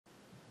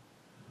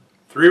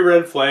3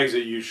 red flags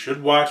that you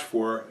should watch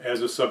for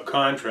as a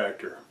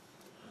subcontractor.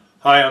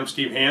 Hi, I'm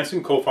Steve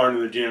Hansen,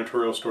 co-founder of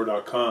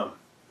thejanitorialstore.com.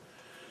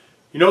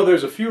 You know,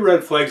 there's a few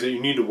red flags that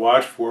you need to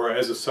watch for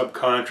as a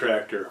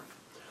subcontractor.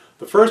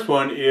 The first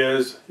one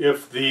is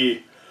if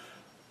the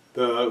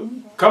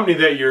company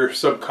that you're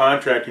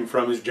subcontracting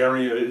from is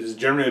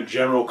generally a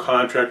general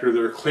contractor.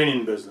 They're a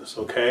cleaning business,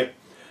 okay?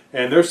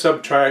 And they're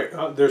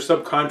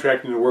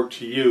subcontracting the work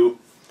to you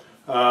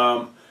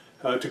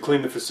to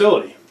clean the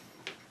facility.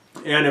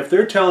 And if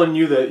they're telling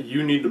you that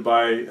you need to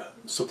buy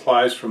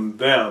supplies from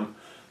them,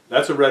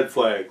 that's a red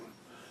flag.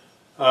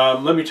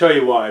 Let me tell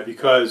you why.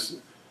 Because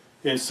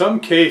in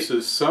some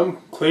cases, some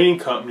cleaning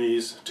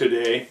companies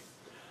today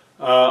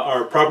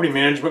are property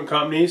management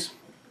companies,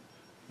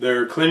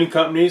 they're cleaning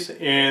companies,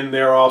 and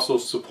they're also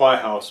supply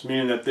house,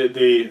 meaning that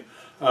they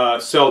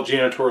sell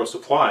janitorial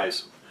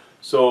supplies.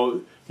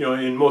 So, you know,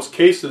 in most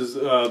cases,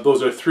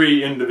 those are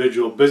 3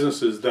 individual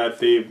businesses that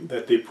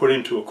they put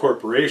into a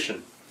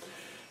corporation.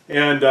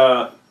 And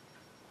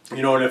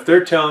you know, and if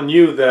they're telling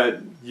you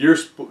that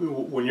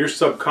when you're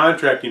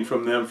subcontracting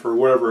from them for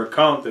whatever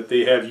account that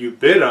they have you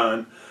bid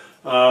on,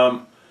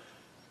 and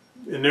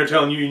they're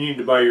telling you need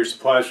to buy your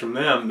supplies from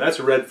them, that's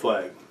a red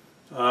flag.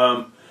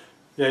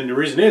 And the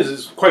reason is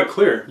it's quite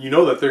clear. You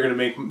know that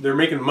they're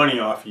making money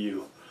off of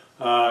you.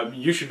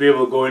 You should be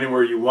able to go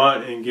anywhere you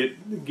want and get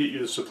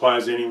your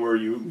supplies anywhere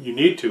you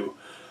need to.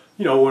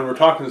 You know, when we're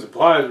talking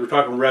supplies, we're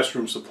talking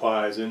restroom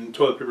supplies and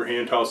toilet paper,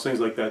 hand towels, things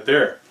like that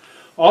there.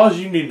 All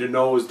you need to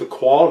know is the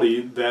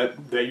quality that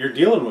you're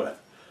dealing with.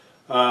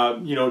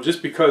 You know,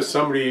 just because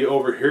somebody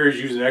over here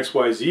is using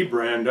XYZ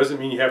brand doesn't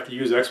mean you have to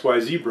use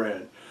XYZ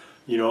brand.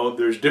 You know,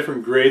 there's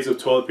different grades of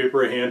toilet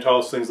paper, hand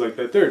towels, things like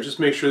that there. Just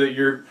make sure that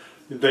you're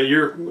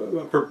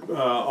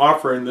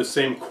offering the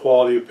same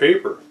quality of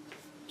paper.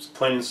 It's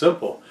plain and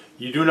simple.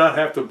 You do not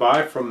have to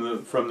buy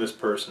from this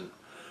person.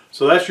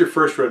 So that's your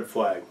first red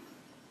flag.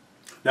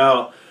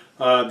 Now,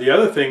 the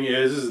other thing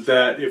is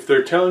that if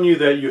they're telling you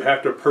that you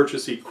have to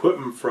purchase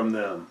equipment from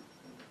them.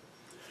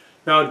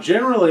 Now,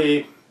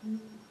 generally,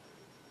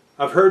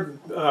 I've heard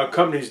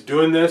companies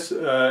doing this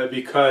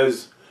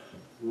because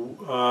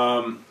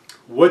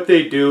what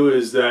they do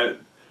is that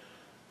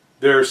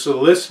they're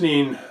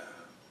soliciting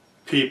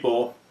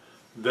people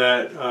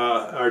that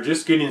are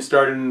just getting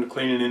started in the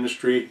cleaning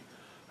industry,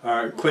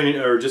 or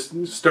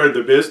just started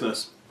their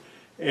business.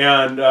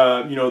 And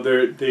you know,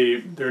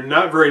 they're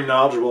not very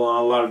knowledgeable on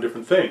a lot of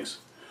different things.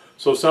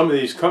 So some of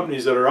these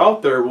companies that are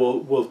out there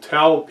will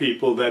tell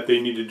people that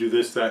they need to do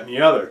this, that, and the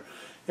other.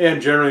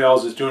 And generally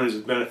all it's doing is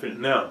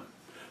benefiting them.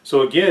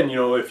 So again, you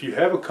know, if you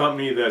have a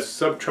company that's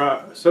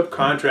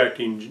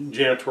subcontracting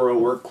janitorial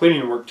work,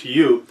 cleaning work to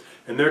you,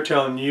 and they're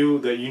telling you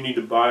that you need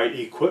to buy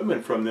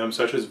equipment from them,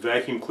 such as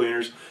vacuum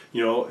cleaners,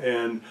 you know,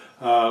 and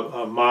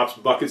mops,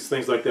 buckets,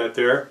 things like that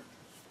there,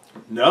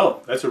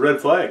 no, that's a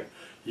red flag.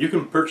 You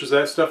can purchase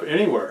that stuff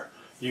anywhere.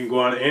 You can go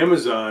on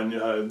Amazon.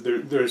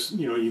 There's,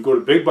 you know, you go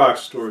to big box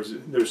stores.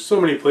 There's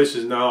so many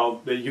places now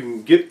that you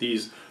can get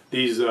this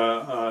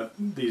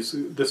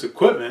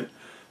equipment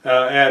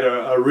at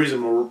a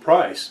reasonable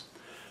price.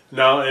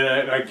 Now,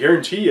 and I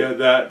guarantee you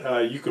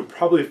that you can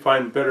probably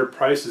find better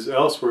prices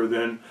elsewhere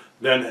than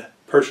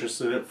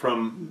purchasing it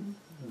from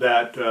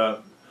that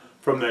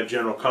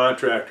general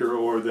contractor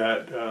or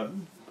that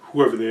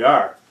whoever they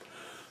are.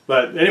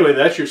 But anyway,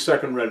 that's your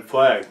second red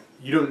flag.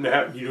 You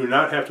do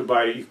not have to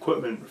buy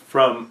equipment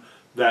from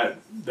that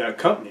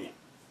company.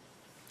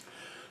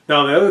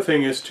 Now the other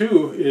thing is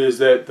too is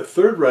that the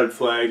third red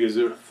flag is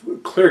a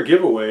clear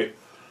giveaway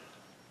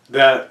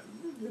that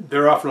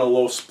they're offering a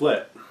low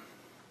split.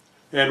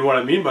 And what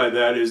I mean by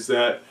that is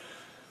that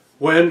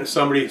when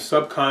somebody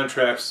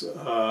subcontracts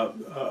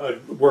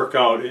work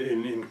out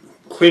in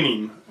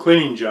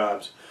cleaning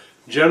jobs,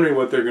 generally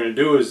what they're going to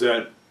do is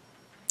that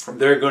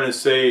they're going to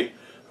say,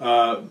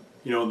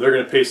 you know, they're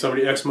going to pay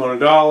somebody X amount of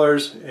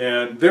dollars,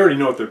 and they already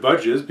know what their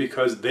budget is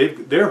because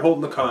they're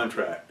holding the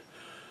contract.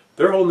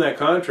 They're holding that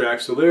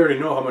contract, so they already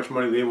know how much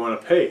money they want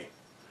to pay.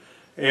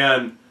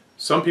 And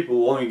some people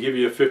will only give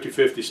you a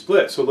 50-50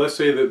 split. So let's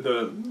say that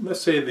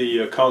the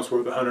account's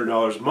worth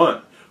 $100 a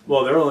month.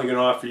 Well, they're only going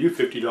to offer you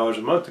 $50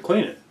 a month to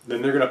clean it.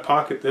 Then they're going to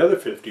pocket the other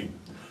 $50.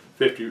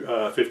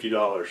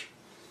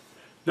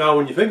 Now,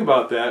 when you think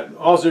about that,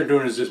 all they're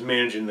doing is just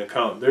managing the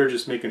account. They're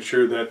just making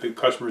sure that the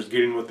customer is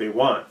getting what they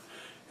want.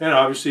 And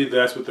obviously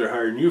that's what they're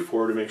hiring you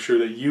for, to make sure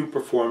that you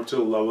perform to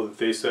the level that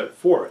they set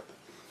forth.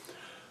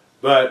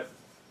 But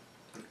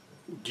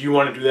do you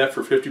want to do that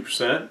for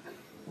 50%?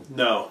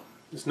 No,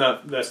 it's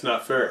not. That's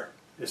not fair.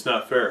 It's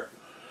not fair.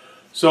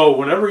 So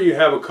whenever you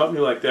have a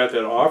company like that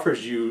that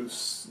offers you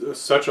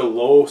such a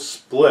low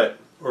split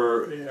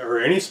or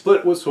any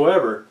split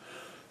whatsoever,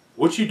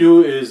 what you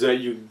do is that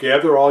you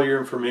gather all your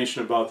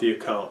information about the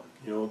account.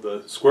 You know,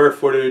 the square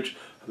footage,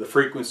 the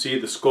frequency,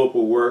 the scope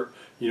of work.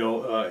 You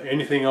know,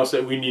 anything else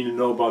that we need to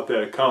know about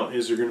that account.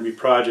 Is there going to be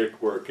project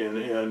work,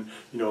 and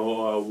you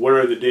know, what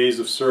are the days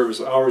of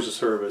service, hours of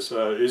service,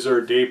 is there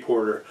a day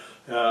porter,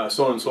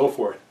 so on and so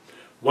forth.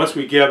 Once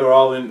we gather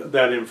all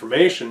that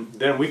information,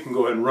 then we can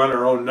go ahead and run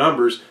our own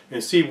numbers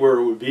and see where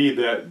it would be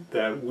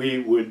that we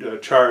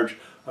would charge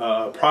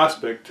a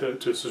prospect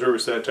to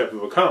service that type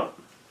of account.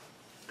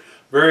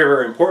 Very,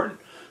 very important,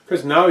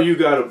 because now you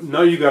got a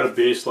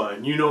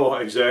baseline. You know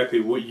exactly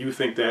what you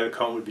think that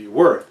account would be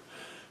worth.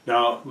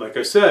 Now, like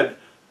I said,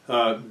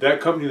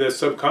 that company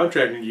that's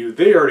subcontracting you,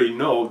 they already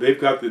know they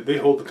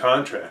hold the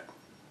contract.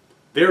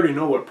 They already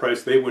know what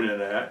price they went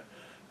in at.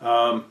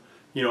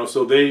 You know,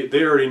 so they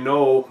already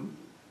know.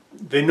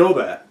 They know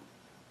that.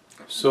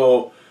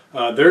 So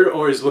they're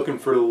always looking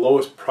for the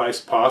lowest price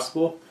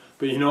possible.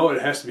 But you know,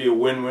 it has to be a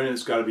win-win.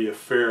 It's got to be a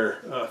fair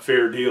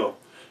deal.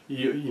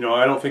 You know,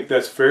 I don't think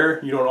that's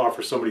fair. You don't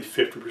offer somebody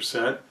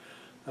 50%.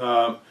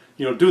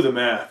 You know, do the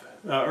math.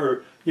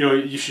 Or, you know,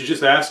 you should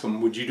just ask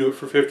them, would you do it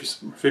for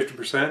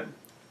 50%?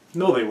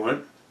 No, they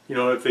wouldn't. You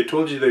know, if they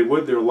told you they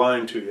would, they're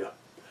lying to you.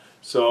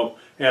 So,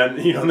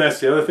 and, you know, and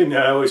that's the other thing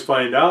that I always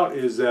find out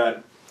is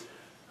that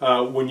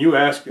when you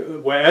ask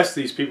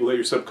these people that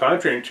you're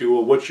subcontracting to,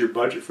 well, what's your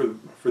budget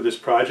for this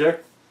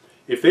project?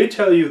 If they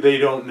tell you they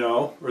don't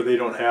know or they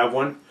don't have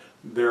one,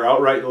 they're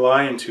outright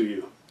lying to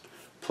you.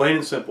 Plain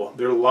and simple,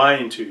 they're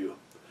lying to you.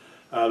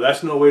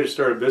 That's no way to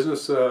start a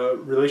business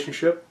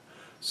relationship.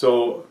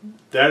 So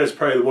that is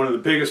probably one of the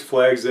biggest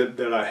flags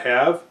that I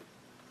have.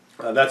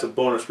 That's a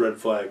bonus red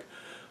flag.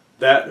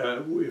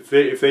 That if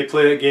they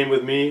play that game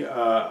with me,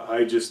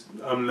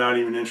 I'm not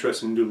even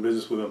interested in doing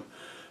business with them,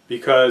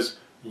 because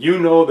you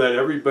know that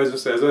every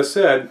business, as I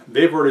said,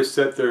 they've already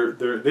set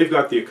they've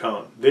got the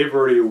account. They've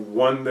already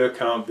won the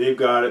account. They've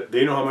got it.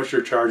 They know how much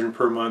they're charging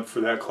per month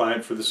for that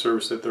client for the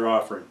service that they're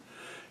offering.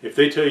 If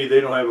they tell you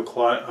they don't have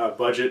a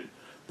budget,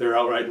 they're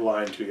outright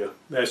lying to you.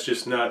 That's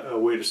just not a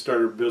way to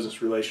start a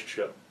business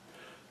relationship.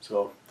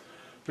 So,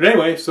 but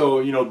anyway, so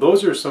you know,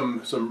 those are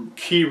some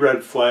key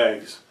red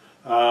flags.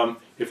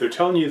 If they're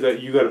telling you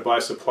that you got to buy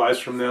supplies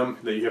from them,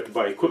 that you have to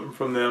buy equipment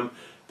from them,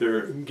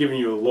 they're giving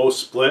you a low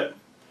split.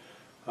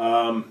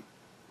 Those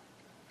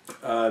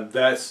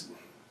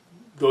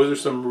are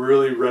some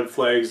really red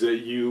flags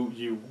that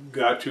you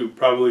got to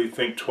probably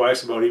think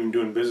twice about even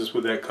doing business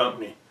with that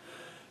company.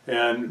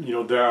 And you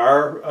know, there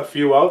are a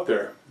few out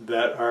there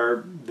that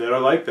are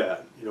like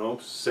that. You know,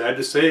 sad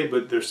to say,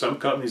 but there's some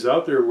companies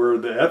out there where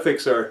the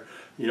ethics are,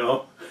 you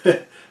know,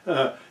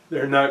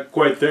 they're not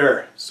quite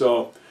there.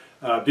 So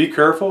be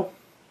careful,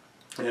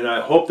 and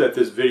I hope that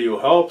this video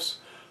helps,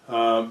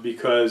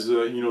 because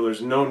you know,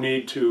 there's no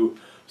need to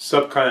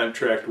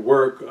subcontract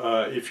work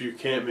if you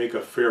can't make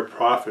a fair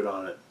profit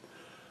on it.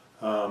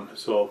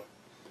 So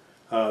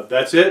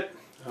that's it.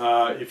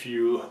 If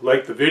you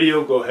like the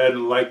video, go ahead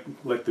and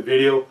like the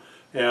video,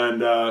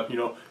 and you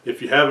know,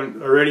 if you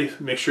haven't already,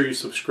 make sure you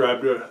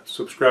subscribe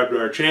to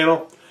our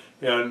channel,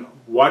 and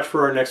watch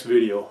for our next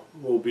video.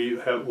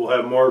 We'll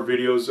have more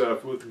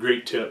videos with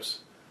great tips.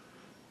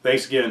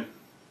 Thanks again.